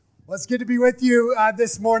Well, it's good to be with you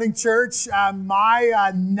this morning, church.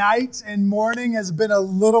 My night and morning has been a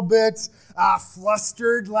little bit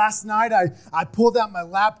flustered last night. I pulled out my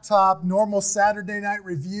laptop, normal Saturday night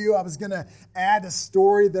review. I was going to add a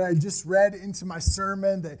story that I just read into my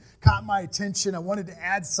sermon that caught my attention. I wanted to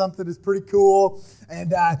add something that's pretty cool.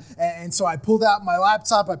 And so I pulled out my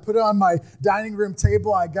laptop. I put it on my dining room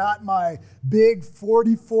table. I got my big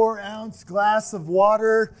 44-ounce glass of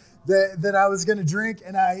water that I was going to drink,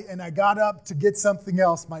 and I got up to get something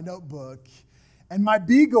else, my notebook. And my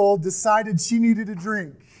beagle decided she needed a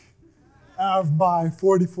drink out of my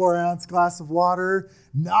 44-ounce glass of water,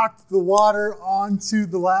 knocked the water onto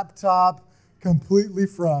the laptop, completely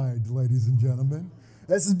fried, ladies and gentlemen.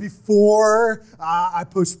 This is before I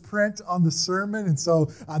pushed print on the sermon, and so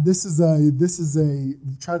this is a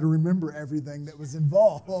try to remember everything that was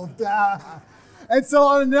involved. And so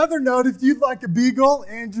on another note, if you'd like a beagle,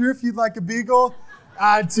 Andrew, if you'd like a beagle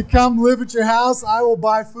to come live at your house, I will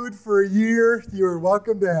buy food for a year. You are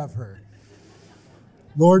welcome to have her.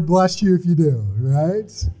 Lord bless you if you do,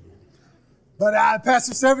 right? But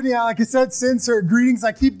Pastor Stephanie, like I said, sends her greetings.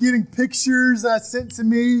 I keep getting pictures sent to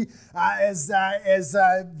me as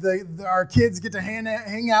our kids get to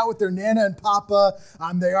hang out with their Nana and Papa.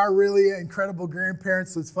 They are really incredible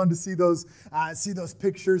grandparents, so it's fun to see those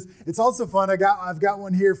pictures. It's also fun. I've got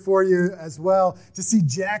one here for you as well to see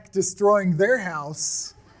Jack destroying their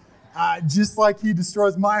house, just like he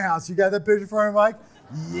destroys my house. You got that picture for me, Mike?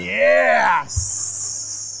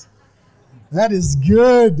 Yes, that is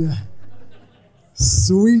good.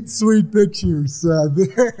 Sweet pictures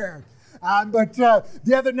there. But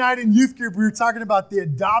the other night in youth group, we were talking about the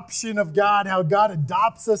adoption of God, how God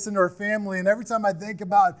adopts us into our family. And every time I think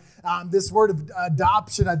about this word of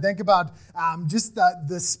adoption, I think about just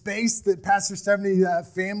the space that Pastor Stephanie's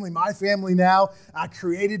family, my family now,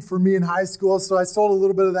 created for me in high school. So I told a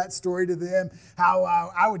little bit of that story to them, how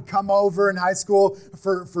I would come over in high school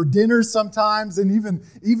for dinner sometimes and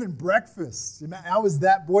even breakfast. I was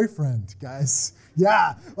that boyfriend, guys.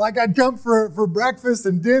 Yeah, like I'd come for breakfast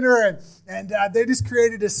and dinner, and they just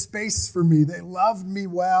created a space for me. They loved me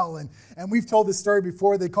well, and we've told this story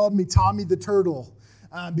before. They called me Tommy the Turtle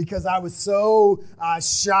because I was so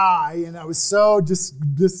shy, and I was so just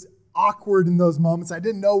awkward in those moments. I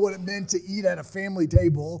didn't know what it meant to eat at a family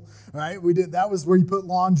table, right? That was where you put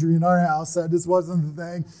laundry in our house. That just wasn't the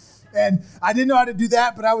thing. And I didn't know how to do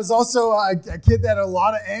that, but I was also a kid that had a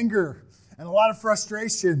lot of anger and a lot of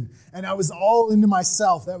frustration, and I was all into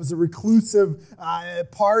myself. That was a reclusive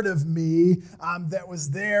part of me that was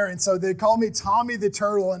there, and so they called me Tommy the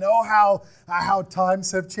Turtle, and how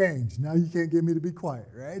times have changed. Now you can't get me to be quiet,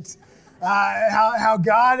 right? How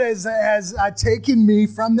God has taken me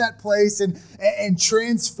from that place and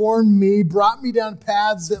transformed me, brought me down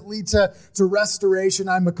paths that lead to restoration.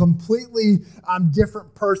 I'm a completely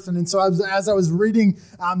different person. And so as I was reading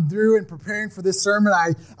through and preparing for this sermon,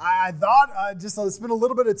 I thought just spend a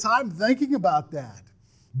little bit of time thinking about that.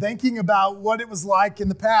 Thinking about what it was like in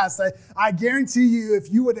the past. I guarantee you, if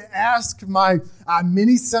you would ask my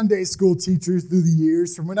many Sunday school teachers through the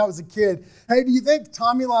years from when I was a kid, hey, do you think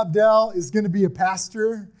Tommy Lobdell is going to be a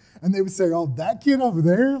pastor? And they would say, oh, that kid over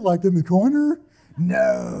there, like in the corner?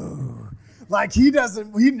 No. Like he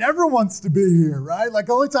never wants to be here, right? Like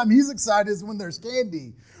the only time he's excited is when there's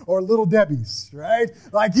candy or Little Debbie's, right?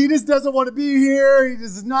 Like he just doesn't want to be here. He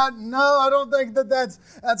just I don't think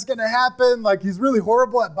that's going to happen. Like he's really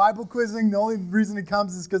horrible at Bible quizzing. The only reason he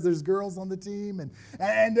comes is because there's girls on the team.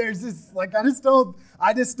 And there's this, like, I just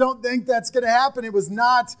don't think that's going to happen. It was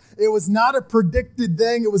not a predicted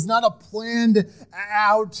thing. It was not a planned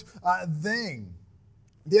out thing.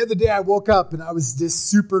 The other day I woke up and I was just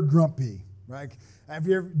super grumpy, right?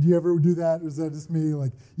 Do you ever do that? Or is that just me?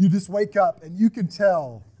 Like you just wake up and you can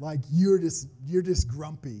tell like you're just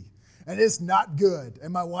grumpy. And it's not good.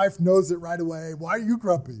 And my wife knows it right away. Why are you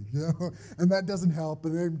grumpy? You know? And that doesn't help.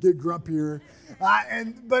 And then get grumpier.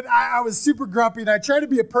 But I was super grumpy. And I try to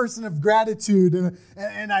be a person of gratitude.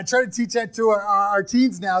 And I try to teach that to our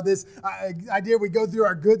teens now. This idea we go through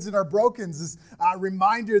our goods and our brokens. This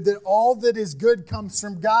reminder that all that is good comes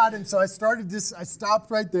from God. And so I stopped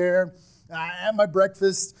right there. I had my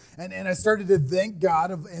breakfast, and I started to thank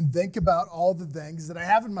God and think about all the things that I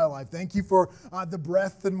have in my life. Thank you for the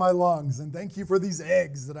breath in my lungs, and thank you for these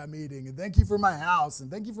eggs that I'm eating, and thank you for my house, and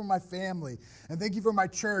thank you for my family, and thank you for my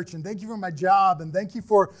church, and thank you for my job, and thank you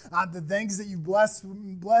for the things that you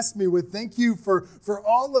blessed me with. Thank you for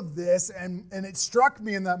all of this, and it struck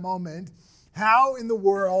me in that moment, how in the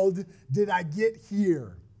world did I get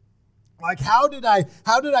here? Like, how did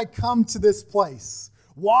I come to this place?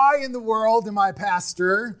 Why in the world am I a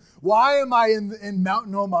pastor? Why am I in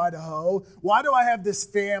Mountain Home, Idaho? Why do I have this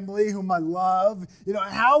family whom I love?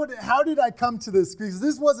 How did I come to this? Because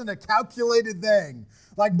this wasn't a calculated thing.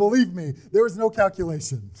 Like, believe me, there was no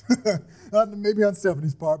calculation. Maybe on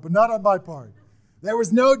Stephanie's part, but not on my part. There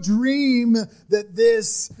was no dream that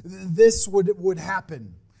this would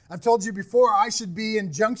happen. I've told you before, I should be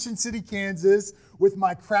in Junction City, Kansas with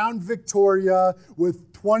my Crown Victoria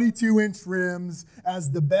with 22-inch rims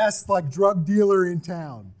as the best drug dealer in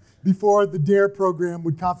town before the DARE program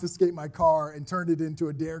would confiscate my car and turn it into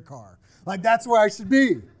a DARE car. That's where I should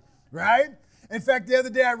be, right? In fact, the other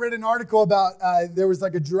day I read an article about there was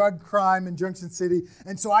a drug crime in Junction City.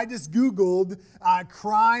 And so I just Googled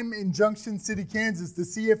crime in Junction City, Kansas to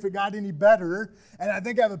see if it got any better. And I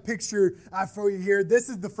think I have a picture for you here. This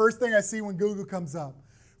is the first thing I see when Google comes up.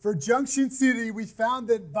 For Junction City, we found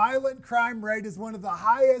that violent crime rate is one of the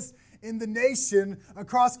highest in the nation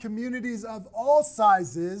across communities of all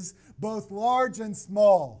sizes, both large and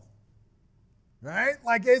small. Right?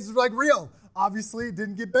 It's real. Obviously, it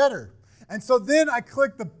didn't get better. And so then I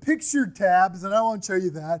click the picture tabs, and I won't show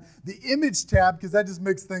you that, the image tab, because that just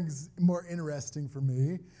makes things more interesting for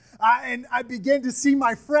me. And I began to see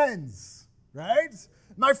my friends, right?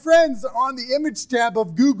 My friends are on the image tab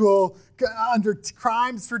of Google under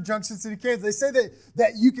crimes for Junction City, Kansas. They say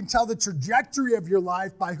that you can tell the trajectory of your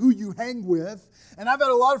life by who you hang with. And I've had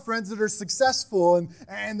a lot of friends that are successful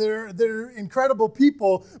and they're incredible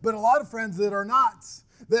people, but a lot of friends that are not,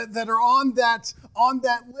 that are on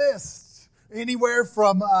that list. Anywhere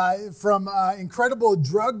from incredible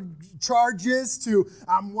drug charges to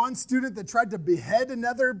one student that tried to behead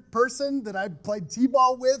another person that I played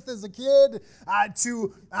t-ball with as a kid,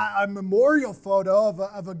 to a memorial photo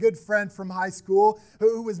of a good friend from high school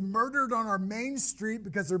who was murdered on our main street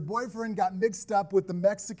because her boyfriend got mixed up with the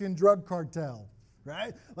Mexican drug cartel.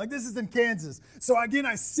 Right? This is in Kansas. So again,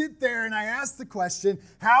 I sit there and I ask the question,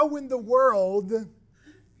 how in the world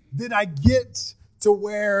did I get to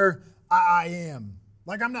where I am?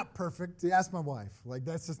 I'm not perfect. Ask my wife.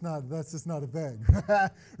 That's just not a thing.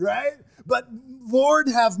 Right? But Lord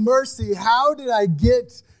have mercy. How did I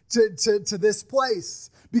get to this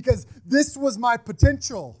place? Because this was my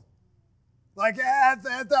potential. At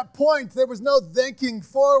that point, there was no thinking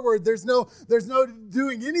forward. There's no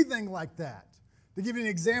doing anything like that. To give you an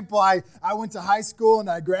example, I went to high school and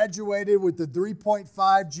I graduated with the 3.5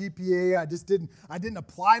 GPA. I didn't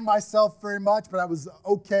apply myself very much, but I was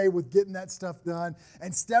okay with getting that stuff done.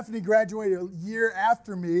 And Stephanie graduated a year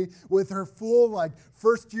after me with her full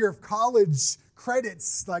first year of college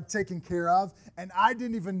credits taken care of, and I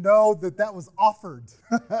didn't even know that was offered.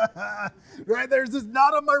 Right? There's just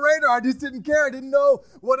not on my radar. I just didn't care. I didn't know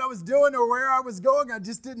what I was doing or where I was going. I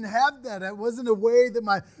just didn't have that. It wasn't a way that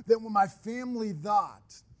my family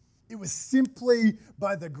thought. It was simply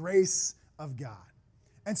by the grace of God.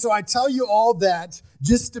 And so I tell you all that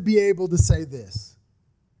just to be able to say this.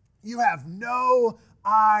 You have no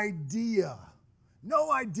idea,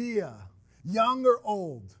 young or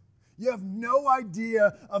old, you have no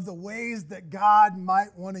idea of the ways that God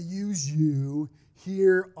might want to use you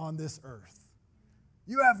here on this earth.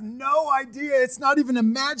 You have no idea, it's not even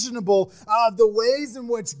imaginable, the ways in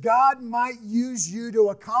which God might use you to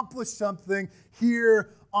accomplish something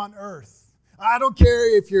here on earth. I don't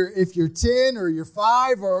care if you're 10 or you're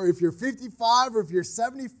 5 or if you're 55 or if you're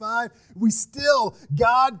 75,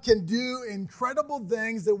 God can do incredible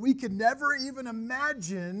things that we could never even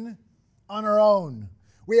imagine on our own.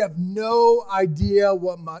 We have no idea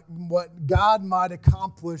what God might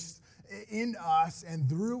accomplish in us and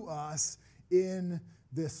through us in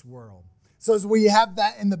this world. So as we have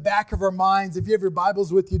that in the back of our minds, if you have your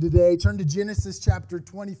Bibles with you today, turn to Genesis chapter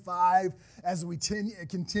 25 as we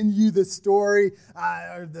continue the story,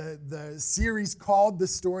 or the series called The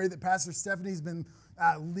Story that Pastor Stephanie's been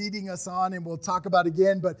leading us on, and we'll talk about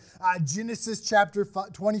again. But Genesis chapter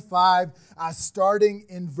 25, starting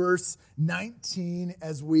in verse 19,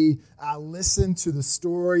 as we listen to the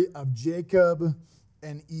story of Jacob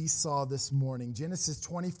and Esau this morning. Genesis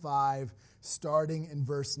 25, starting in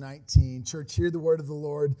verse 19. Church, hear the word of the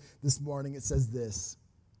Lord this morning. It says this.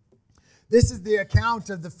 This is the account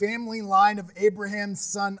of the family line of Abraham's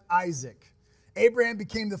son Isaac. Abraham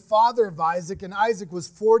became the father of Isaac, and Isaac was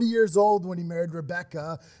 40 years old when he married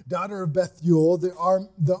Rebekah, daughter of Bethuel, the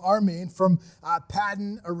Aramean from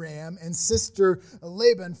Paddan Aram, and sister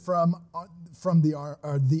Laban from the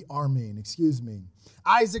Aramean.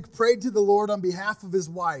 Isaac prayed to the Lord on behalf of his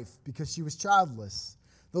wife because she was childless.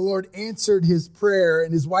 The Lord answered his prayer,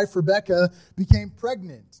 and his wife Rebekah became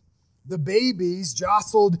pregnant. The babies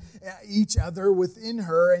jostled each other within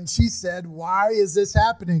her, and she said, "Why is this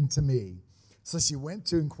happening to me?" So she went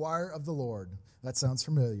to inquire of the Lord. That sounds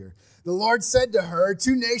familiar. The Lord said to her,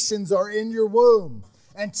 "Two nations are in your womb,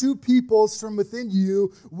 and two peoples from within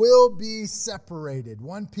you will be separated.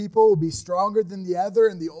 One people will be stronger than the other,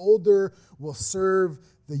 and the older will serve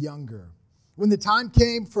the younger." When the time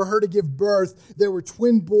came for her to give birth, there were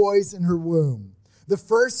twin boys in her womb. The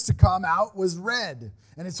first to come out was red,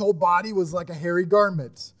 and his whole body was like a hairy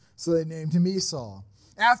garment. So they named him Esau.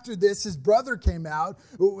 After this, his brother came out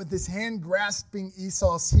with his hand grasping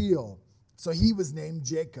Esau's heel. So he was named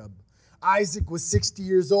Jacob. Isaac was 60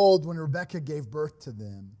 years old when Rebekah gave birth to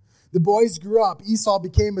them. The boys grew up. Esau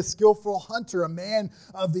became a skillful hunter, a man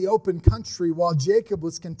of the open country, while Jacob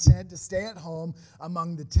was content to stay at home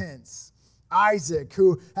among the tents. Isaac,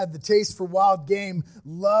 who had the taste for wild game,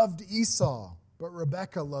 loved Esau, but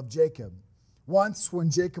Rebekah loved Jacob. Once, when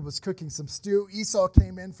Jacob was cooking some stew, Esau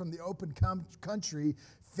came in from the open country,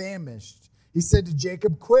 famished. He said to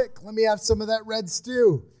Jacob, "Quick, let me have some of that red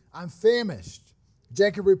stew. I'm famished."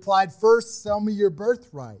 Jacob replied, "First, sell me your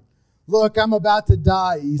birthright." "Look, I'm about to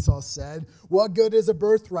die," Esau said. "What good is a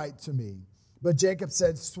birthright to me?" But Jacob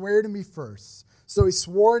said, "Swear to me first." So he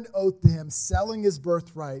swore an oath to him, selling his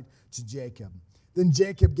birthright to Jacob. Then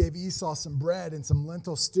Jacob gave Esau some bread and some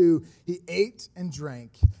lentil stew. He ate and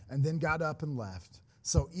drank, and then got up and left.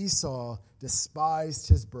 So Esau despised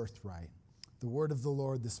his birthright. The word of the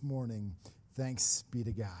Lord this morning. Thanks be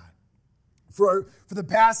to God. For the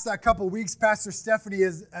past couple of weeks, Pastor Stephanie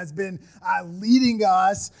has been leading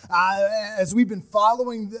us as we've been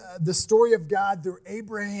following the story of God through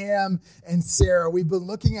Abraham and Sarah. We've been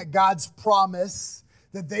looking at God's promise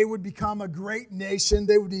that they would become a great nation.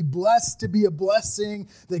 They would be blessed to be a blessing,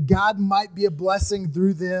 that God might be a blessing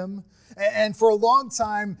through them. And for a long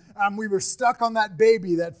time, we were stuck on that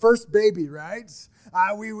baby, that first baby, right?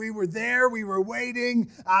 We were there, we were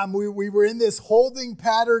waiting, we were in this holding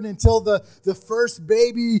pattern until the first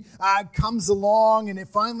baby comes along, and it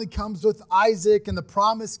finally comes with Isaac, and the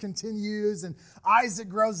promise continues, and Isaac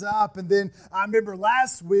grows up. And then I remember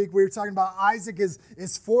last week we were talking about Isaac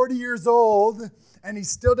is 40 years old, and he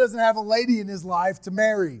still doesn't have a lady in his life to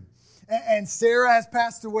marry. And Sarah has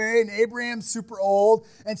passed away, and Abraham's super old.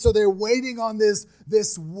 And so they're waiting on this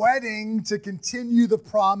wedding to continue the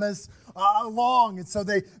promise along. And so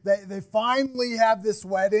they finally have this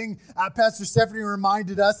wedding. Pastor Stephanie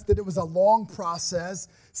reminded us that it was a long process,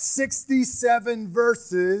 67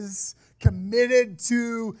 verses committed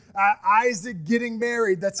to Isaac getting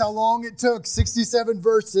married. That's how long it took, 67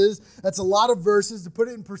 verses. That's a lot of verses. To put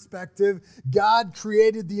it in perspective, God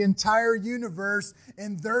created the entire universe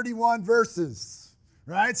in 31 verses,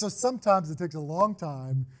 right? So sometimes it takes a long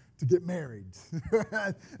time to get married.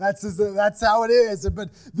 That's how it is.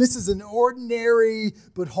 But this is an ordinary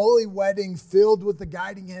but holy wedding filled with the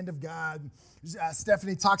guiding hand of God.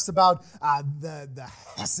 Stephanie talks about the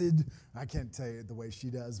Hesed. I can't tell you the way she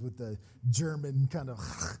does with the German kind of,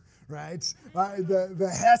 right?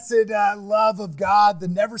 The Hesed love of God, the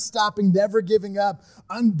never stopping, never giving up,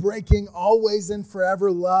 unbreaking, always and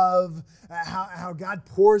forever love, how God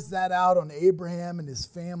pours that out on Abraham and his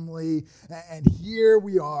family. And here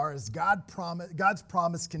we are as God's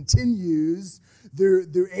promise continues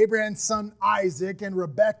through Abraham's son Isaac and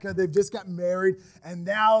Rebekah. They've just got married, and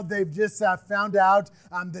now they've just found out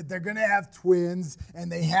that they're going to have twins,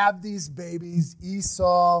 and they have these babies,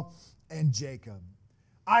 Esau and Jacob.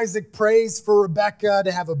 Isaac prays for Rebekah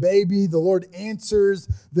to have a baby. The Lord answers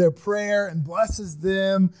their prayer and blesses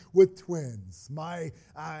them with twins. My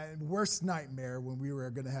worst nightmare when we were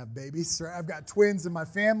going to have babies. I've got twins in my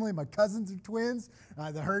family. My cousins are twins.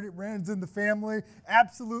 The herd it runs in the family.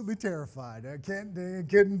 Absolutely terrified. I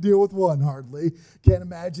couldn't deal with one hardly. Can't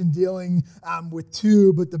imagine dealing with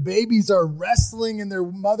two. But the babies are wrestling in their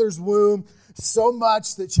mother's womb so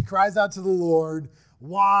much that she cries out to the Lord,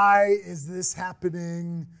 "Why is this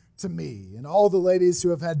happening to me?" And all the ladies who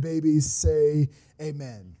have had babies say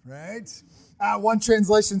amen, right? One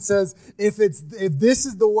translation says, if this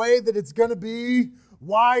is the way that it's going to be,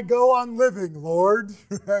 why go on living, Lord?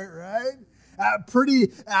 Right?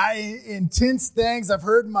 Pretty intense things I've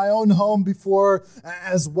heard in my own home before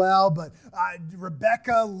as well. But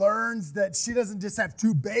Rebekah learns that she doesn't just have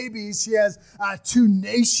two babies. She has two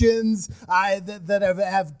nations that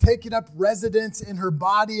have taken up residence in her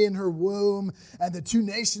body, in her womb. And the two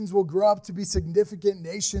nations will grow up to be significant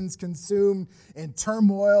nations consumed in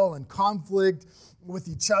turmoil and conflict with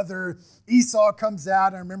each other. Esau comes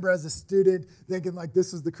out. I remember as a student thinking like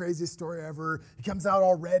this was the craziest story ever. He comes out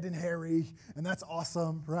all red and hairy, and that's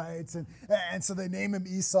awesome, right? And so they name him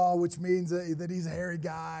Esau, which means that he's a hairy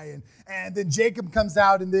guy. And then Jacob comes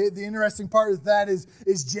out, and the interesting part of that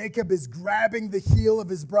is Jacob is grabbing the heel of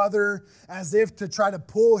his brother as if to try to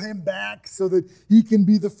pull him back so that he can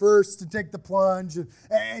be the first to take the plunge.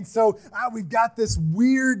 And so we've got this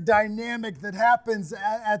weird dynamic that happens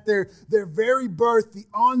at their very birth, the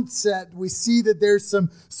onset. We see that there's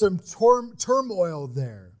some turmoil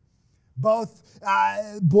there. Both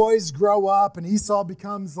boys grow up, and Esau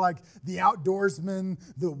becomes like the outdoorsman,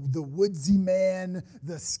 the woodsy man,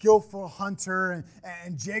 the skillful hunter,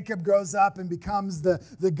 and Jacob grows up and becomes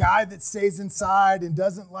the guy that stays inside and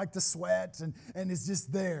doesn't like to sweat and is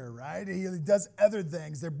just there, right? He does other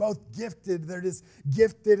things. They're both gifted. They're just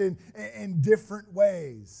gifted in different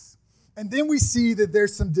ways. And then we see that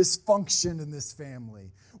there's some dysfunction in this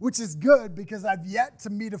family, which is good because I've yet to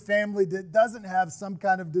meet a family that doesn't have some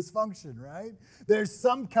kind of dysfunction, right? There's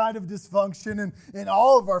some kind of dysfunction in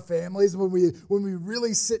all of our families when we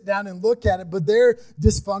really sit down and look at it, but their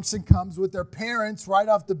dysfunction comes with their parents right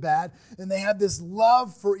off the bat, and they have this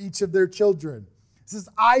love for each of their children. This is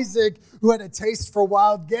Isaac, who had a taste for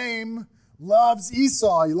wild game, loves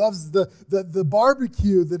Esau. He loves the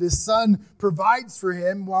barbecue that his son provides for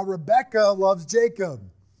him, while Rebekah loves Jacob.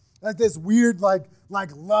 Like this weird like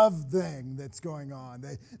love thing that's going on.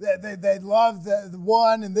 They love the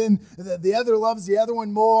one, and then the other loves the other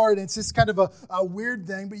one more, and it's just kind of a weird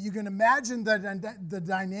thing. But you can imagine the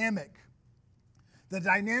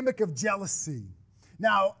dynamic of jealousy.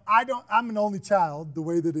 Now, I'm an only child, the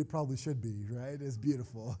way that it probably should be, right? It's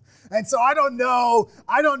beautiful. And so I don't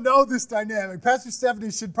know this dynamic. Pastor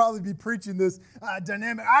Stephanie should probably be preaching this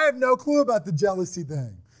dynamic. I have no clue about the jealousy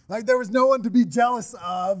thing. Like, there was no one to be jealous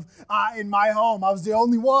of in my home. I was the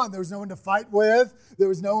only one. There was no one to fight with. There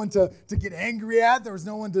was no one to get angry at. There was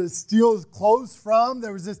no one to steal clothes from.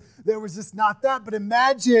 There was just not that. But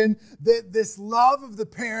imagine that this love of the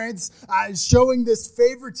parents is showing this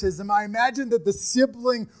favoritism. I imagine that the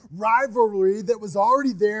sibling rivalry that was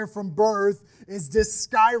already there from birth is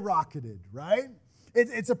just skyrocketed, right?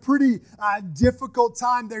 It's a pretty difficult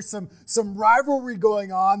time. There's some rivalry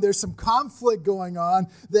going on. There's some conflict going on.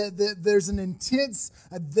 There's an intense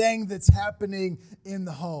thing that's happening in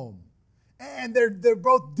the home. And they're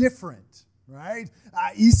both different, right?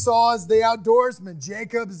 Esau is the outdoorsman.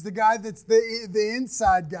 Jacob is the guy that's the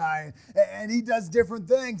inside guy. And he does different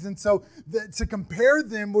things. And so to compare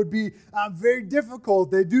them would be very difficult.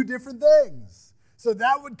 They do different things. So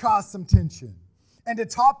that would cause some tension. And to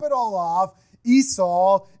top it all off,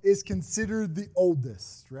 Esau is considered the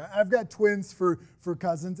oldest, right? I've got twins for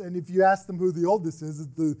cousins, and if you ask them who the oldest is,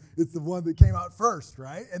 it's the one that came out first,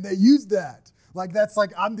 right? And they use that. Like, that's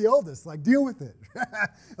like, I'm the oldest. Like, deal with it.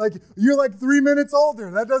 Like, you're like 3 minutes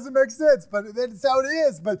older. That doesn't make sense, but that's how it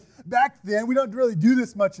is. But back then, we don't really do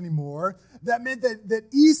this much anymore. That meant that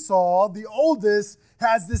Esau, the oldest,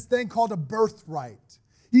 has this thing called a birthright.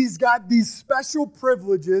 He's got these special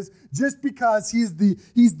privileges just because he's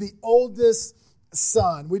the oldest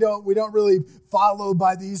son. We don't really follow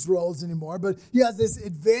by these roles anymore, but he has this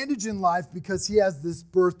advantage in life because he has this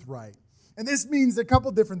birthright. And this means a couple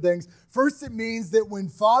different things. First, it means that when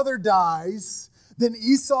father dies, then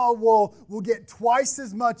Esau will get twice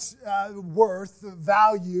as much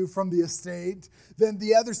value from the estate than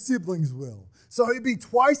the other siblings will. So he'd be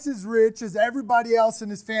twice as rich as everybody else in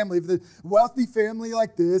his family. If the wealthy family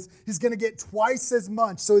like this, he's going to get twice as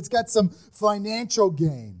much. So it's got some financial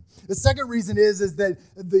gain. The second reason is that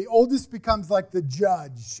the oldest becomes like the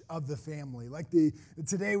judge of the family.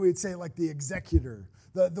 Today we'd say like the executor,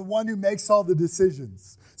 the one who makes all the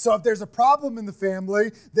decisions. So if there's a problem in the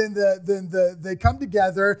family, then they come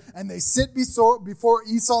together and they sit before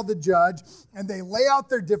Esau the judge and they lay out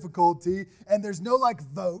their difficulty, and there's no like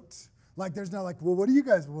vote. Like, there's no like, well, what do you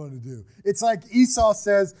guys want to do? It's like Esau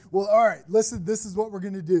says, well, all right, listen, this is what we're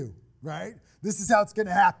going to do, right? This is how it's going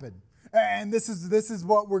to happen. And this is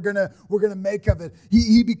what we're gonna make of it.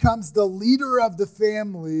 He becomes the leader of the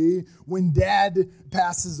family when dad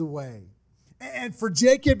passes away. And for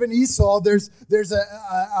Jacob and Esau, there's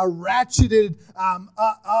a ratcheted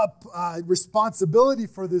up responsibility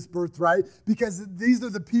for this birthright, because these are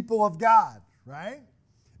the people of God, right?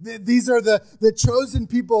 These are the chosen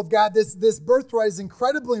people of God. This birthright is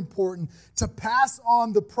incredibly important to pass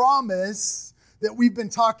on the promise that we've been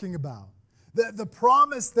talking about. The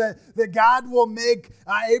promise that God will make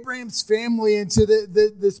Abraham's family into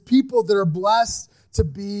this people that are blessed to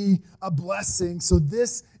be a blessing. So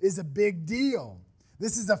this is a big deal.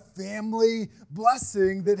 This is a family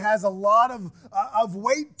blessing that has a lot of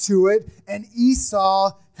weight to it, and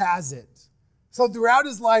Esau has it. So throughout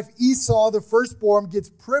his life, Esau, the firstborn, gets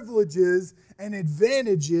privileges and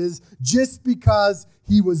advantages just because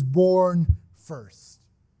he was born first.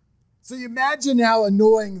 So you imagine how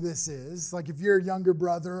annoying this is. Like if you're a younger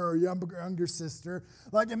brother or a younger sister,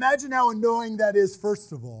 like imagine how annoying that is,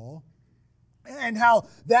 first of all, and how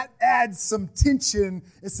that adds some tension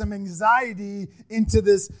and some anxiety into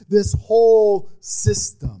this whole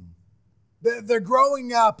system. They're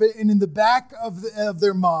growing up, and in the back of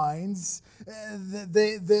their minds,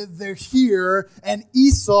 they're here, and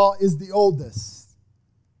Esau is the oldest.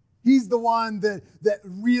 He's the one that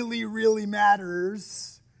really, really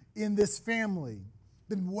matters in this family.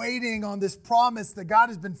 Been waiting on this promise that God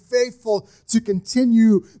has been faithful to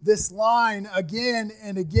continue this line again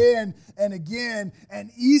and again and again.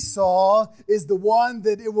 And Esau is the one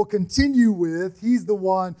that it will continue with. He's the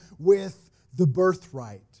one with the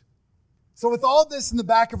birthright. So with all this in the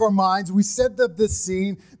back of our minds, we set up this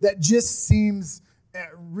scene that just seems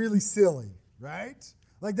really silly, right?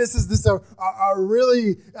 Like this is a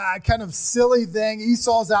really kind of silly thing.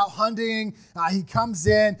 Esau's out hunting. He comes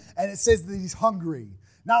in, and it says that he's hungry.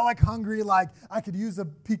 Not like hungry, like I could use a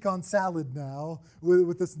pecan salad now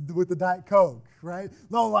with the Diet Coke, right?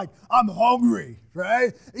 No, like I'm hungry,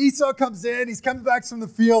 right? Esau comes in, he's coming back from the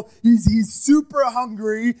field, he's super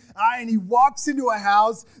hungry, and he walks into a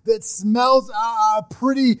house that smells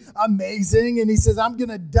pretty amazing, and he says, I'm going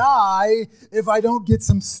to die if I don't get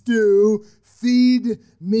some stew. Feed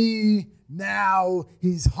me now.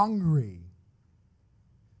 He's hungry.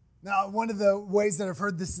 Now, one of the ways that I've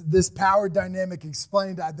heard this power dynamic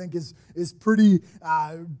explained, I think, is pretty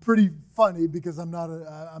funny because I'm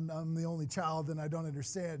the only child and I don't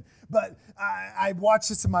understand. But I watch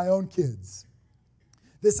this in my own kids.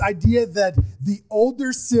 This idea that the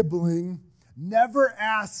older sibling never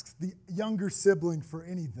asks the younger sibling for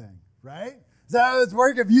anything, right? Is that how it's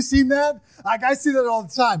working? Have you seen that? Like, I see that all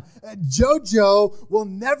the time. JoJo will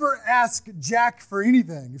never ask Jack for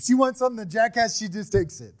anything. If she wants something that Jack has, she just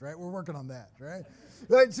takes it, right? We're working on that, right?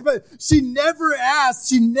 But she never asks.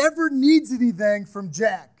 She never needs anything from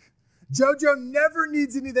Jack. JoJo never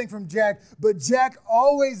needs anything from Jack, but Jack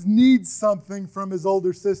always needs something from his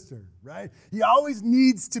older sister, right? He always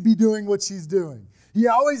needs to be doing what she's doing. He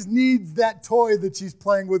always needs that toy that she's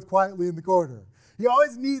playing with quietly in the corner. You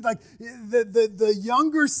always need, like, the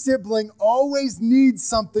younger sibling always needs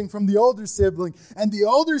something from the older sibling, and the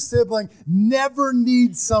older sibling never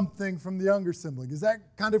needs something from the younger sibling. Is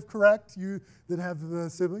that kind of correct, you that have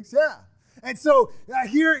siblings? Yeah. And so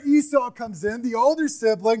here Esau comes in, the older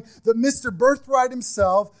sibling, the Mr. Birthright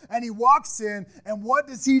himself, and he walks in, and what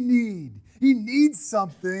does he need? He needs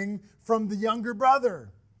something from the younger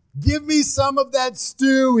brother. Give me some of that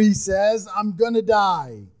stew, he says. I'm going to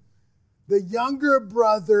die. The younger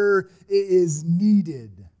brother is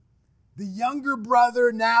needed. The younger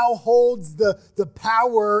brother now holds the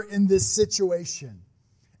power in this situation.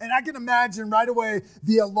 And I can imagine right away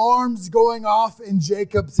the alarms going off in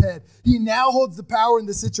Jacob's head. He now holds the power in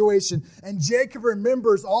the situation. And Jacob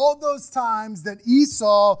remembers all those times that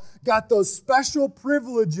Esau got those special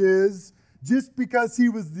privileges just because he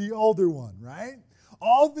was the older one, right?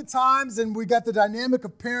 All the times, and we got the dynamic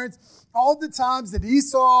of parents, all the times that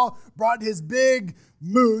Esau brought his big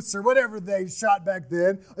moose, or whatever they shot back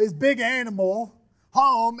then, his big animal,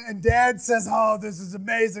 home, and Dad says, oh, this is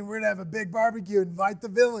amazing, we're going to have a big barbecue, invite the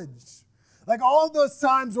village. Like all those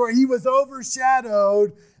times where he was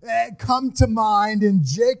overshadowed come to mind, and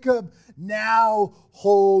Jacob now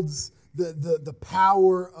holds the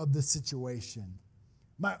power of the situation.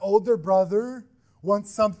 My older brother wants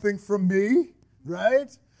something from me. Right?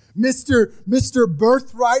 Mr.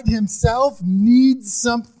 Birthright himself needs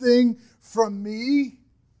something from me.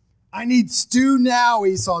 I need stew now,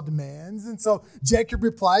 Esau demands. And so Jacob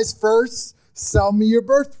replies, first, sell me your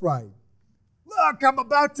birthright. Look, I'm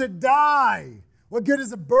about to die. What good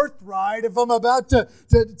is a birthright if I'm about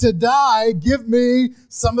to die? Give me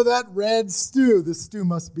some of that red stew. The stew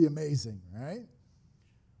must be amazing, right?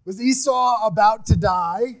 Was Esau about to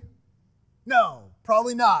die? No.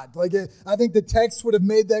 Probably not. I think the text would have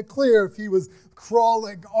made that clear if he was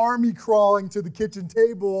army crawling to the kitchen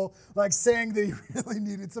table, like saying that he really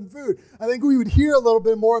needed some food. I think we would hear a little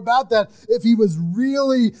bit more about that if he was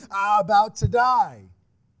really about to die.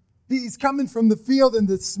 He's coming from the field, and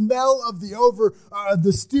the smell of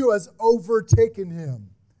the stew has overtaken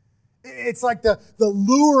him. It's like the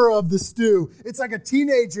lure of the stew. It's like a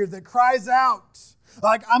teenager that cries out,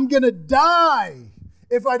 like, I'm going to die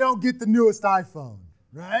if I don't get the newest iPhone,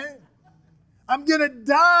 right? I'm going to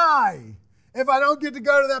die if I don't get to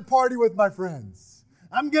go to that party with my friends.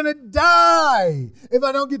 I'm going to die if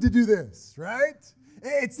I don't get to do this, right?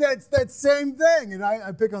 It's that same thing. And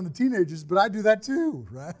I pick on the teenagers, but I do that too,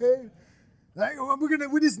 right? Like,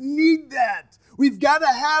 we just need that. We've got to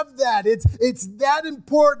have that. It's that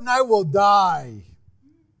important. I will die.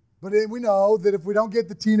 But we know that if we don't get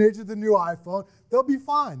the teenager the new iPhone, they'll be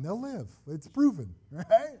fine. They'll live. It's proven,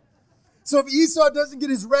 right? So if Esau doesn't get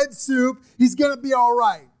his red soup, he's going to be all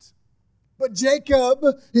right. But Jacob,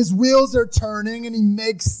 his wheels are turning, and he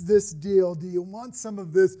makes this deal. Do you want some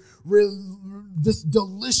of this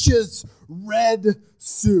delicious red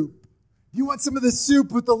soup? Do you want some of the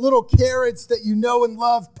soup with the little carrots that you know and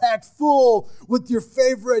love packed full with your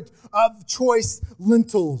favorite of choice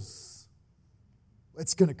lentils?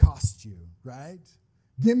 It's going to cost you, right?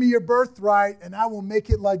 Give me your birthright, and I will make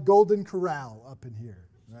it like Golden Corral up in here,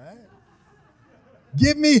 right?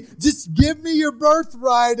 Give me your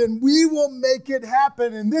birthright and we will make it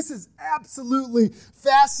happen. And this is absolutely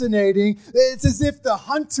fascinating. It's as if the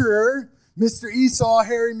hunter, Mr. Esau,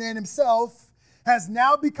 hairy man himself, has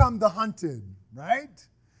now become the hunted, right?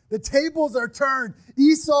 The tables are turned.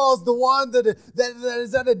 Esau's the one that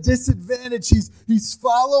is at a disadvantage. He's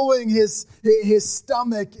following his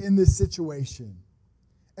stomach in this situation.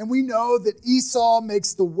 And we know that Esau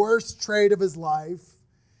makes the worst trade of his life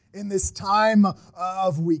in this time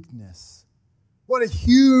of weakness. What a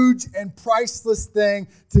huge and priceless thing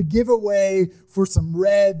to give away for some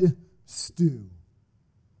red stew.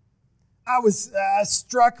 I was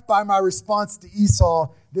struck by my response to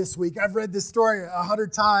Esau this week. I've read this story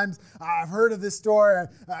 100 times. I've heard of this story.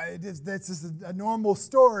 This is a normal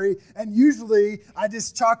story. And usually I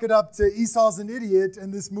just chalk it up to Esau's an idiot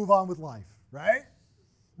and just move on with life, right?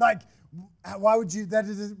 Like, why would you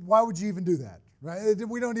even do that? Right?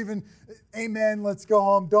 We don't even, amen, let's go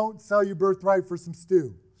home. Don't sell your birthright for some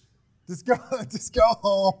stew. Just go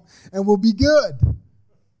home and we'll be good.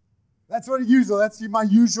 That's my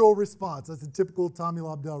usual response. That's a typical Tommy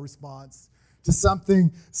Lobdell response to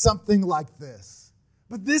something like this.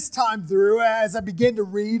 But this time through, as I began to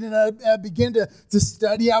read and I began to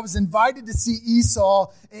study, I was invited to see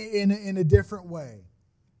Esau in a different way.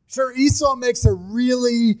 Sure, Esau makes a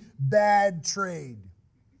really bad trade.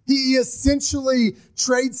 He essentially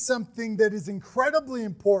trades something that is incredibly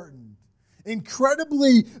important,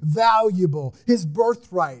 incredibly valuable, his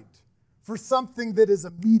birthright, for something that is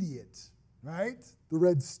immediate, right? The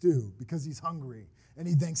red stew, because he's hungry and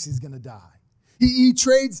he thinks he's going to die. He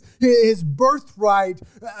trades his birthright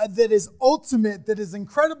that is ultimate, that is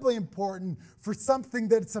incredibly important, for something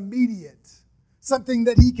that's immediate, something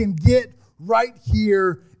that he can get right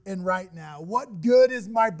here and right now. What good is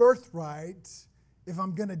my birthright if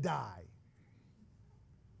I'm going to die?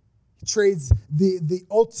 He trades the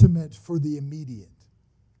ultimate for the immediate.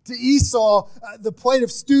 To Esau, the plate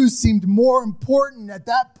of stew seemed more important at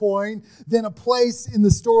that point than a place in the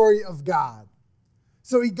story of God.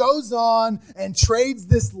 So he goes on and trades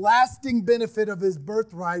this lasting benefit of his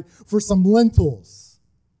birthright for some lentils.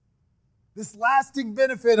 This lasting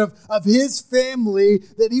benefit of his family,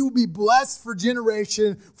 that he will be blessed for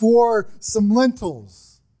generation, for some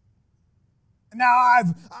lentils. Now,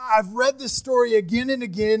 I've read this story again and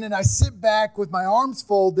again, and I sit back with my arms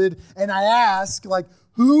folded, and I ask, like,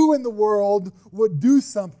 who in the world would do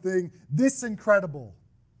something this incredible?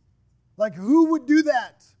 Like, who would do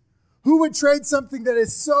that? Who would trade something that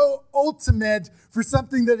is so ultimate for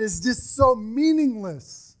something that is just so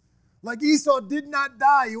meaningless? Like, Esau did not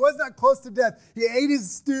die. He was not close to death. He ate his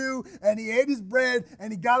stew, and he ate his bread,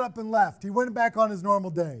 and he got up and left. He went back on his normal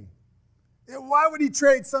day. Why would he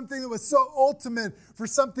trade something that was so ultimate for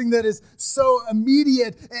something that is so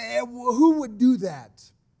immediate? Who would do that?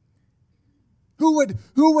 Who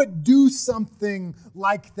would do something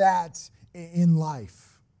like that in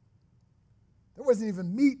life? There wasn't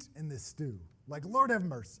even meat in this stew. Like, Lord have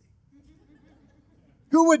mercy.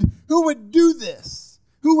 Who would do this?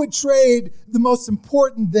 Who would trade the most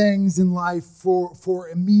important things in life for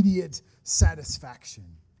immediate satisfaction?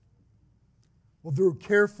 Well, through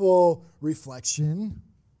careful reflection,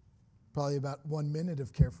 probably about 1 minute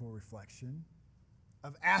of careful reflection,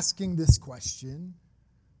 of asking this question,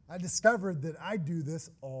 I discovered that I do this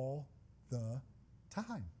all the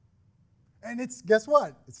time. And guess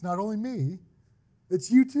what? It's not only me, it's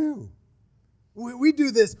you too. We do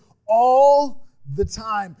this all the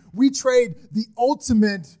time. We trade the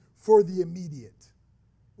ultimate for the immediate.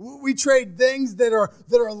 We trade things that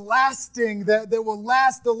are lasting, that will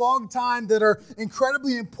last a long time, that are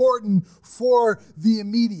incredibly important for the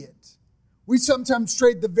immediate. We sometimes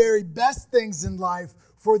trade the very best things in life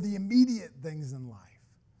for the immediate things in life.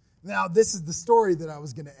 Now, this is the story that I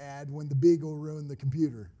was going to add when the beagle ruined the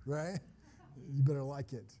computer, right? You better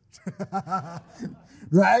like it.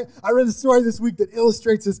 Right? I read a story this week that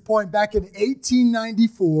illustrates this point. Back in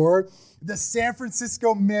 1894, the San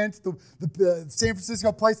Francisco Mint, the San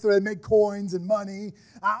Francisco place where they make coins and money,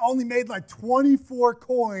 only made like 24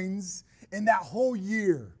 coins in that whole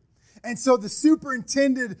year. And so the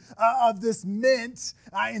superintendent of this mint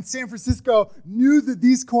in San Francisco knew that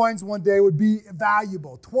these coins one day would be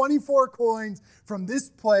valuable. 24 coins from this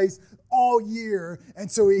place all year. And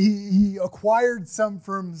so he acquired some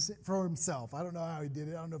for himself. I don't know how he did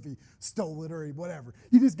it. I don't know if he stole it or whatever.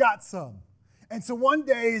 He just got some. And so one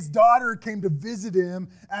day his daughter came to visit him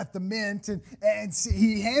at the mint, and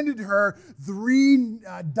he handed her 3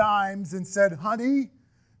 dimes and said, "Honey,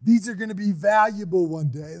 these are going to be valuable one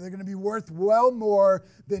day. They're going to be worth well more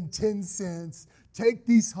than 10 cents. Take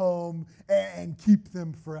these home and keep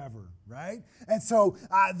them forever," right? And so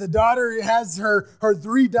the daughter has her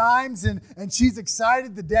 3 dimes, and she's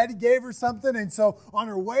excited that daddy gave her something. And so on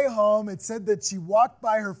her way home, it said that she walked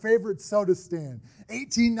by her favorite soda stand,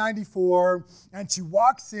 1894, and she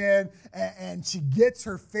walks in and she gets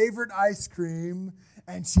her favorite ice cream,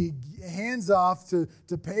 and she hands off to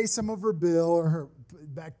pay some of her bill, or her,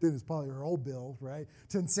 back then it's probably her whole bill, right?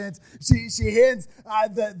 10 cents. She hands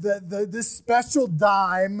this special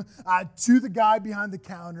dime to the guy behind the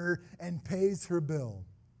counter and pays her bill.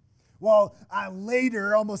 Well,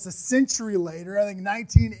 later, almost a century later, I think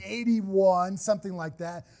 1981, something like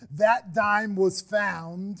that, that dime was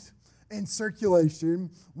found in circulation,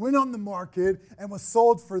 went on the market, and was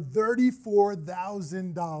sold for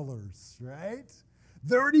 $34,000, right?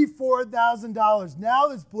 $34,000. Now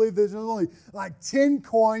it's believed there's only like 10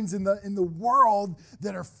 coins in the world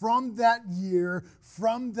that are from that year,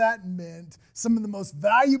 from that mint. Some of the most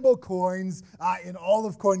valuable coins in all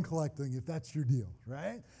of coin collecting, if that's your deal,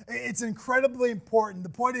 right? It's incredibly important. The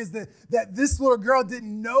point is that this little girl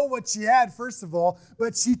didn't know what she had, first of all,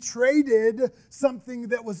 but she traded something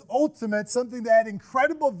that was ultimate, something that had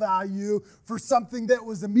incredible value, for something that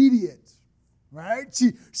was immediate. Right?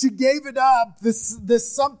 She gave it up, this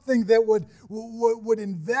something that would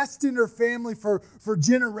invest in her family for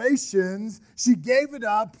generations. She gave it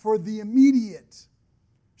up for the immediate.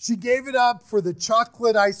 She gave it up for the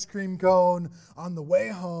chocolate ice cream cone on the way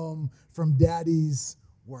home from daddy's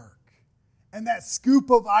work. And that scoop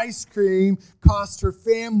of ice cream cost her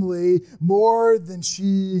family more than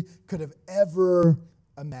she could have ever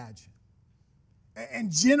imagined.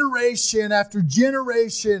 And generation after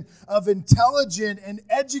generation of intelligent and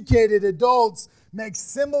educated adults make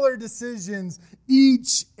similar decisions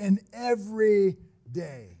each and every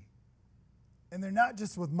day. And they're not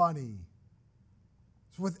just with money.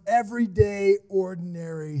 It's with everyday,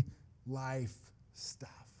 ordinary life stuff.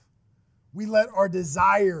 We let our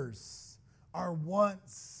desires, our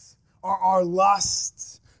wants, our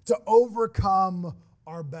lusts to overcome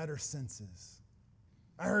our better senses.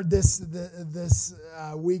 I heard this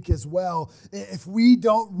week as well. If we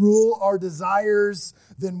don't rule our desires,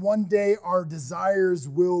 then one day our desires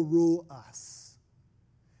will rule us.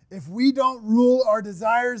 If we don't rule our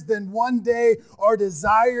desires, then one day our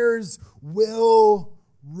desires will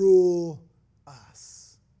rule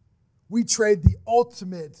us. We trade the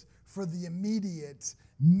ultimate for the immediate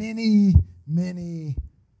many, many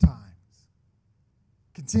times.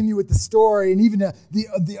 Continue with the story, and even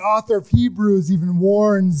the author of Hebrews even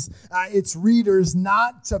warns its readers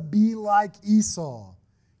not to be like Esau.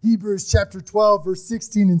 Hebrews chapter 12, verse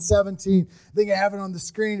 16 and 17. I think I have it on the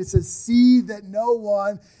screen. It says, "See that no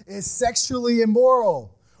one is sexually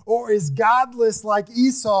immoral or is godless like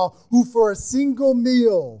Esau, who for a single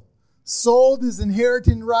meal sold his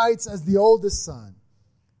inheritance rights as the oldest son.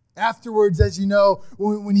 Afterwards, as you know,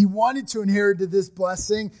 when he wanted to inherit this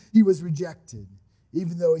blessing, he was rejected.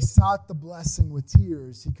 Even though he sought the blessing with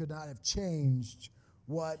tears, he could not have changed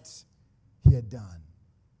what he had done."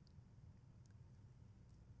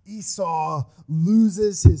 Esau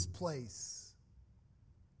loses his place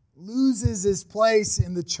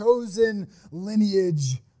in the chosen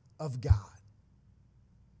lineage of God.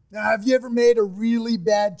 Now, have you ever made a really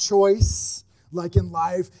bad choice, like in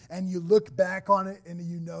life, and you look back on it and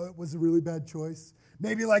you know it was a really bad choice?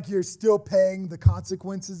 Maybe like you're still paying the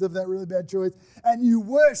consequences of that really bad choice. And you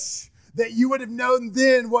wish that you would have known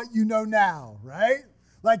then what you know now, right?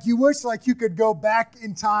 Like you wish like you could go back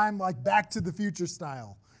in time, like Back to the Future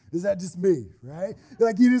style. Is that just me, right?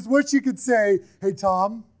 Like you just wish you could say, "Hey,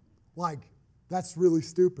 Tom, like that's really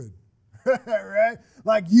stupid," right?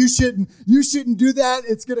 Like you shouldn't do that.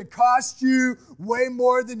 It's going to cost you way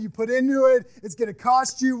more than you put into it. It's going to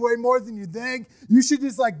cost you way more than you think. You should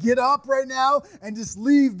just like get up right now and just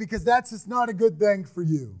leave because that's just not a good thing for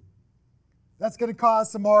you. That's going to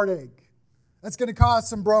cause some heartache. That's going to cause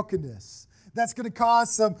some brokenness. That's going to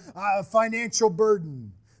cause some financial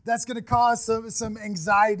burden. That's going to cause some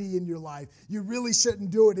anxiety in your life. You really shouldn't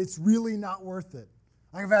do it. It's really not worth it.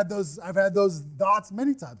 I've had those thoughts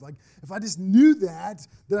many times. Like, if I just knew that,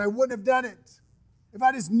 then I wouldn't have done it. If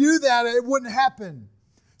I just knew that, it wouldn't happen.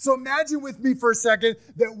 So imagine with me for a second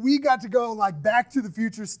that we got to go like Back to the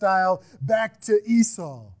Future style, back to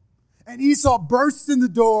Esau. And Esau bursts in the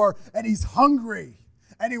door and he's hungry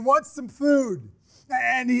and he wants some food.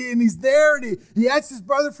 And he's there and he asks his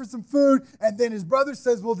brother for some food. And then his brother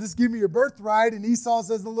says, well, just give me your birthright. And Esau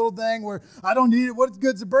says the little thing where I don't need it. What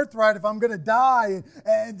good's a birthright if I'm going to die?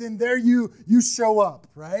 And then there you show up,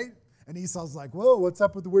 right? And Esau's like, whoa, what's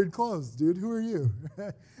up with the weird clothes, dude? Who are you?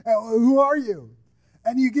 Who are you?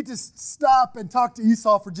 And you get to stop and talk to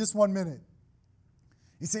Esau for just 1 minute.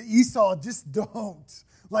 You say, Esau, just don't.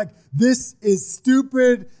 Like, this is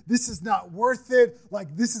stupid. This is not worth it.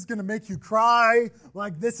 Like, this is going to make you cry.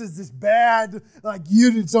 Like, this is just bad. Like,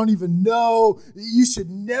 you just don't even know. You should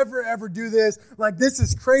never, ever do this. Like, this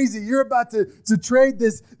is crazy. You're about to trade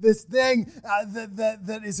this thing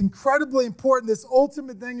that is incredibly important, this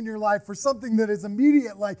ultimate thing in your life for something that is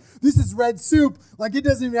immediate. Like, this is red soup. Like, it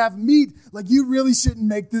doesn't even have meat. Like, you really shouldn't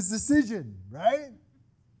make this decision, right?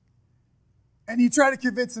 And you try to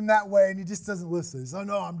convince him that way, and he just doesn't listen. He says, oh,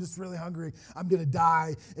 no, I'm just really hungry. I'm going to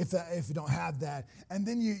die if you don't have that. And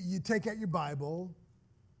then you take out your Bible,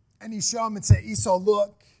 and you show him and say, Esau,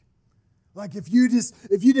 look, like if you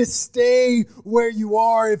just stay where you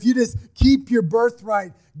are, if you just keep your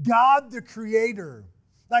birthright, God the Creator,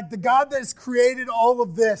 like the God that has created all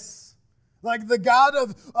of this, like the God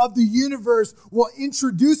of the universe will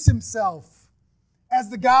introduce himself as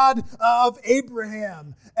the God of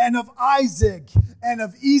Abraham and of Isaac and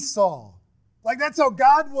of Esau. Like that's how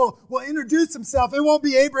God will introduce himself. It won't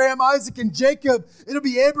be Abraham, Isaac, and Jacob. It'll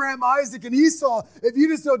be Abraham, Isaac, and Esau. If you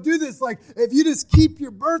just don't do this, like if you just keep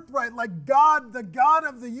your birthright, like God, the God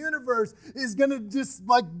of the universe, is going to just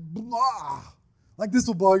like blah. Like this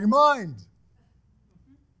will blow your mind.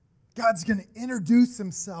 God's going to introduce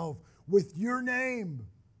himself with your name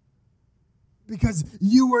because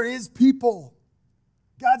you were his people.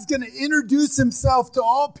 God's going to introduce himself to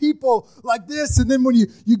all people like this. And then when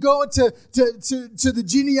you go into to the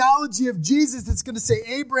genealogy of Jesus, it's going to say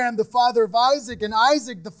Abraham, the father of Isaac, and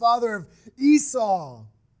Isaac, the father of Esau.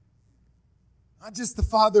 Not just the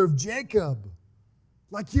father of Jacob.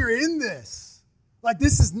 Like you're in this. Like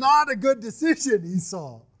this is not a good decision,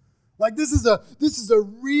 Esau. Like this is a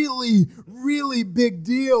really, really big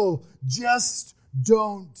deal. Just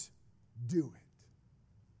don't do it.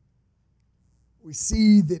 We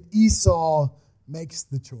see that Esau makes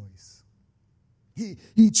the choice.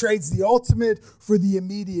 He trades the ultimate for the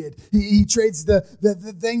immediate. He trades the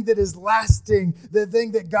thing that is lasting, the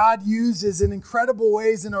thing that God uses in incredible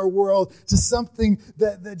ways in our world to something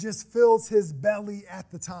that just fills his belly at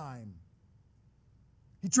the time.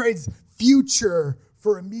 He trades future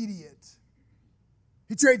for immediate.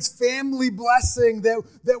 He trades family blessing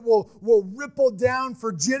that will ripple down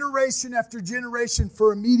for generation after generation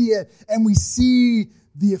for immediate, and we see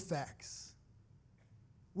the effects.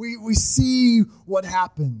 We see what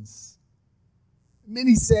happens.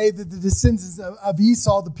 Many say that the descendants of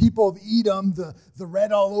Esau, the people of Edom, the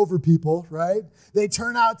red all over people, right? They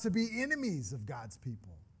turn out to be enemies of God's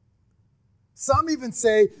people. Some even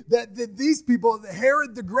say that these people,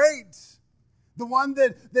 Herod the Great, the one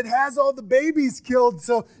that has all the babies killed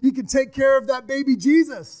so he can take care of that baby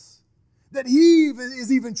Jesus, that he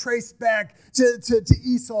is even traced back to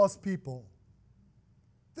Esau's people.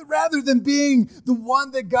 That rather than being the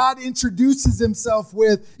one that God introduces himself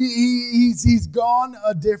with, he's gone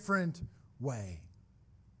a different way.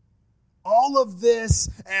 All of this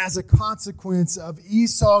as a consequence of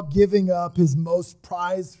Esau giving up his most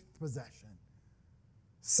prized possession.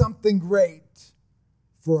 Something great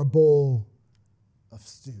for a bowl of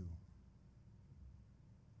stew.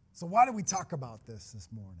 So why do we talk about this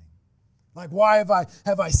morning? Like why have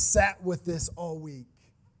I sat with this all week?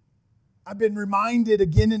 I've been reminded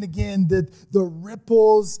again and again that the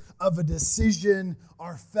ripples of a decision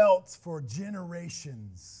are felt for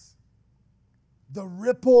generations. The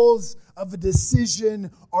ripples of a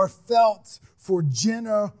decision are felt for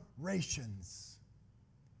generations.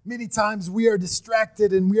 Many times we are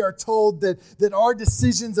distracted and we are told that our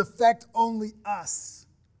decisions affect only us.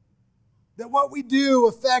 That what we do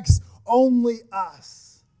affects only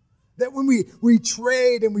us. That when we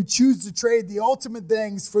trade and we choose to trade the ultimate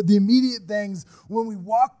things for the immediate things, when we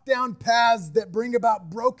walk down paths that bring about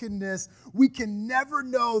brokenness, we can never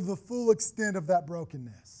know the full extent of that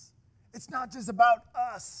brokenness. It's not just about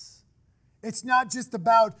us. It's not just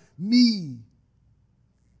about me.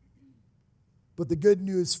 But the good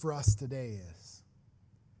news for us today is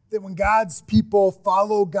that when God's people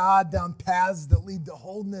follow God down paths that lead to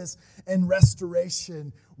wholeness and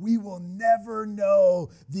restoration, we will never know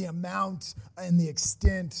the amount and the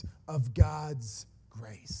extent of God's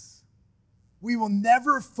grace. We will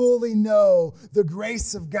never fully know the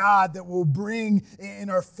grace of God that will bring in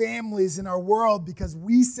our families, in our world, because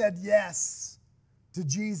we said yes to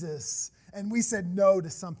Jesus and we said no to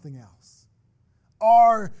something else.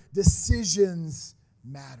 Our decisions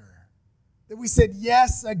matter. That we said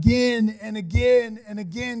yes again and again and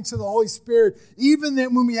again to the Holy Spirit, even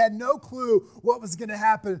then when we had no clue what was going to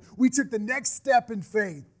happen. We took the next step in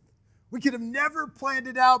faith. We could have never planned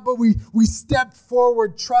it out, but we stepped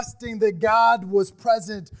forward trusting that God was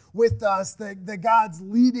present with us, that God's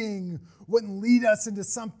leading wouldn't lead us into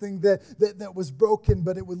something that was broken,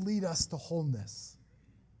 but it would lead us to wholeness.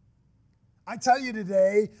 I tell you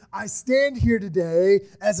today, I stand here today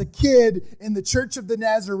as a kid in the Church of the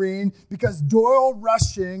Nazarene because Doyle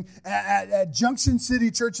Rushing at Junction City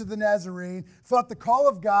Church of the Nazarene felt the call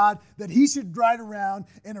of God that he should ride around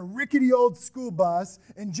in a rickety old school bus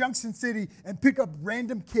in Junction City and pick up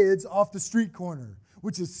random kids off the street corner,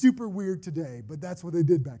 which is super weird today, but that's what they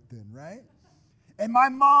did back then, right? And my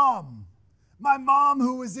mom,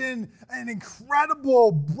 who was in an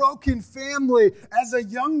incredible broken family as a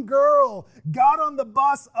young girl, got on the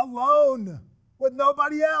bus alone with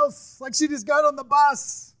nobody else. Like she just got on the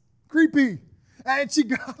bus. Creepy. And she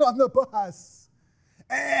got on the bus.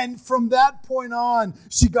 And from that point on,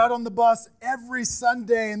 she got on the bus every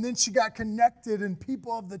Sunday. And then she got connected, and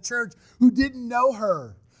people of the church who didn't know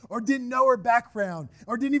her, or didn't know her background,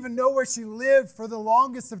 or didn't even know where she lived for the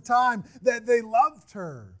longest of time, that they loved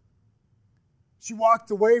her. She walked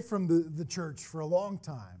away from the church for a long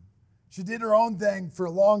time. She did her own thing for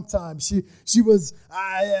a long time. She was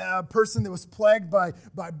a person that was plagued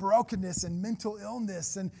by brokenness and mental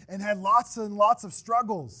illness and had lots and lots of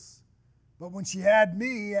struggles. But when she had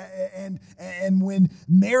me and when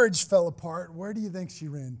marriage fell apart, where do you think she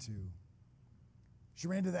ran to? She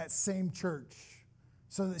ran to that same church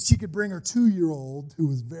so that she could bring her 2-year-old, who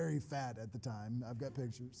was very fat at the time, I've got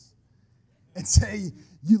pictures, and say,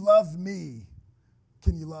 "You loved me.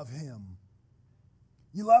 Can you love him?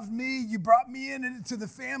 You loved me. You brought me into the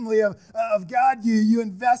family of God. You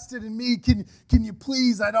invested in me. Can you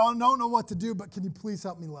please, I don't know what to do, but can you please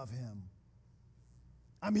help me love him?"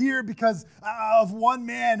 I'm here because of one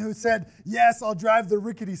man who said, "Yes, I'll drive the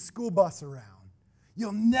rickety school bus around."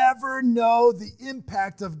 You'll never know the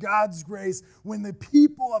impact of God's grace when the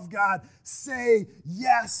people of God say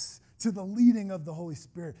yes to the leading of the Holy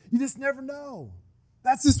Spirit. You just never know.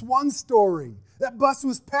 That's just one story. That bus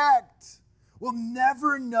was packed. We'll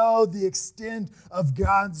never know the extent of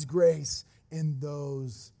God's grace in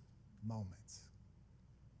those moments.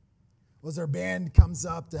 Well, as our band comes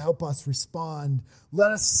up to help us respond, let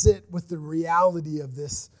us sit with the reality of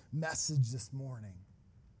this message this morning.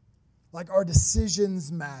 Like our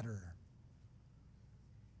decisions matter.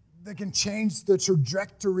 They can change the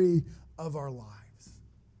trajectory of our lives.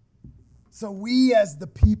 So we as the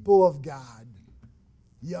people of God,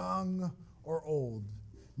 young or old,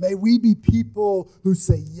 may we be people who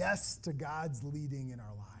say yes to God's leading in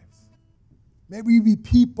our lives. May we be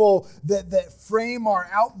people that frame our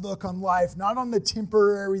outlook on life, not on the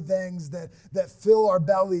temporary things that fill our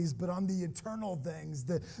bellies, but on the eternal things,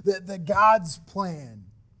 that God's plan.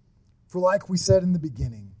 For like we said in the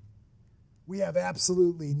beginning, we have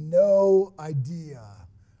absolutely no idea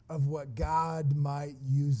of what God might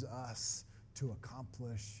use us to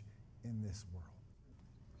accomplish in this world.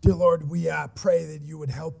 Dear Lord, we pray that you would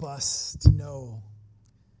help us to know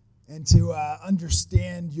and to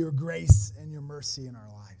understand your grace and your mercy in our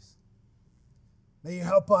lives. May you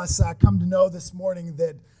help us come to know this morning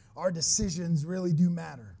that our decisions really do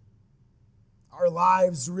matter. Our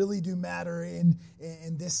lives really do matter in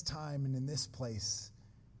this time and in this place,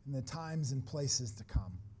 in the times and places to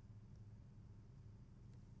come.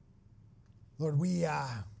 Lord, we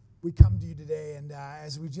come to you today, and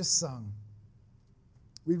as we just sung,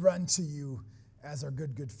 we run to you as our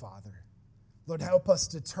good, good Father. Lord, help us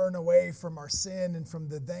to turn away from our sin and from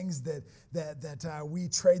the things that we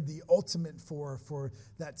trade the ultimate for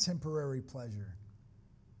that temporary pleasure.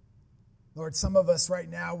 Lord, some of us right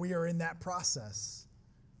now, we are in that process.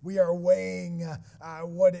 We are weighing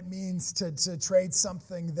what it means to trade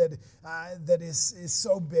something that is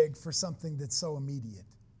so big for something that's so immediate.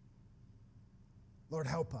 Lord,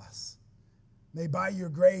 help us. May by your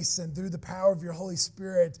grace and through the power of your Holy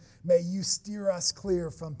Spirit, may you steer us clear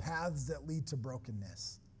from paths that lead to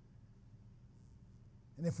brokenness.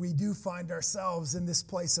 And if we do find ourselves in this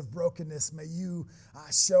place of brokenness, may you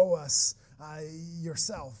show us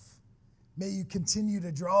yourself. May you continue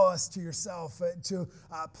to draw us to yourself, to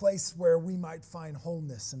a place where we might find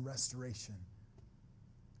wholeness and restoration.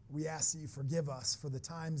 We ask that you forgive us for the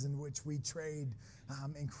times in which we trade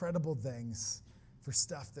incredible things for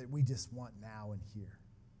stuff that we just want now and here.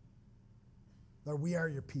 Lord, we are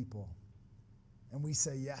your people, and we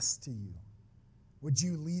say yes to you. Would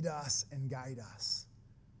you lead us and guide us?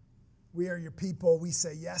 We are your people. We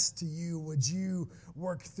say yes to you. Would you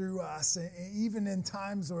work through us, even in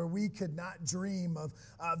times where we could not dream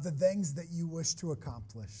of the things that you wish to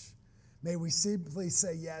accomplish? May we simply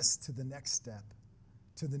say yes to the next step,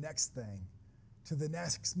 to the next thing, to the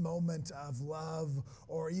next moment of love,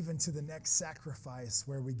 or even to the next sacrifice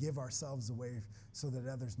where we give ourselves away so that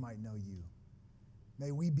others might know you.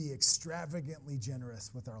 May we be extravagantly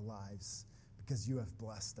generous with our lives because you have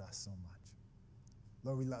blessed us so much.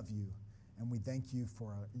 Lord, we love you, and we thank you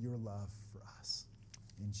for your love for us.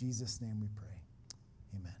 In Jesus' name we pray.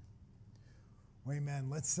 Amen. Well, amen.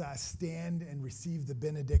 Let's stand and receive the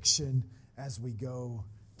benediction as we go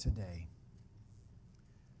today.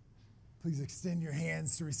 Please extend your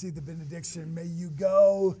hands to receive the benediction. May you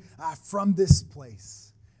go from this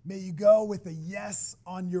place. May you go with a yes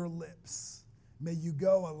on your lips. May you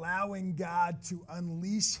go allowing God to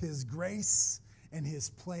unleash his grace and his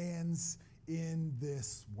plans in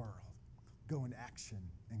this world. Go in action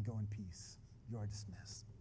and go in peace. You are dismissed.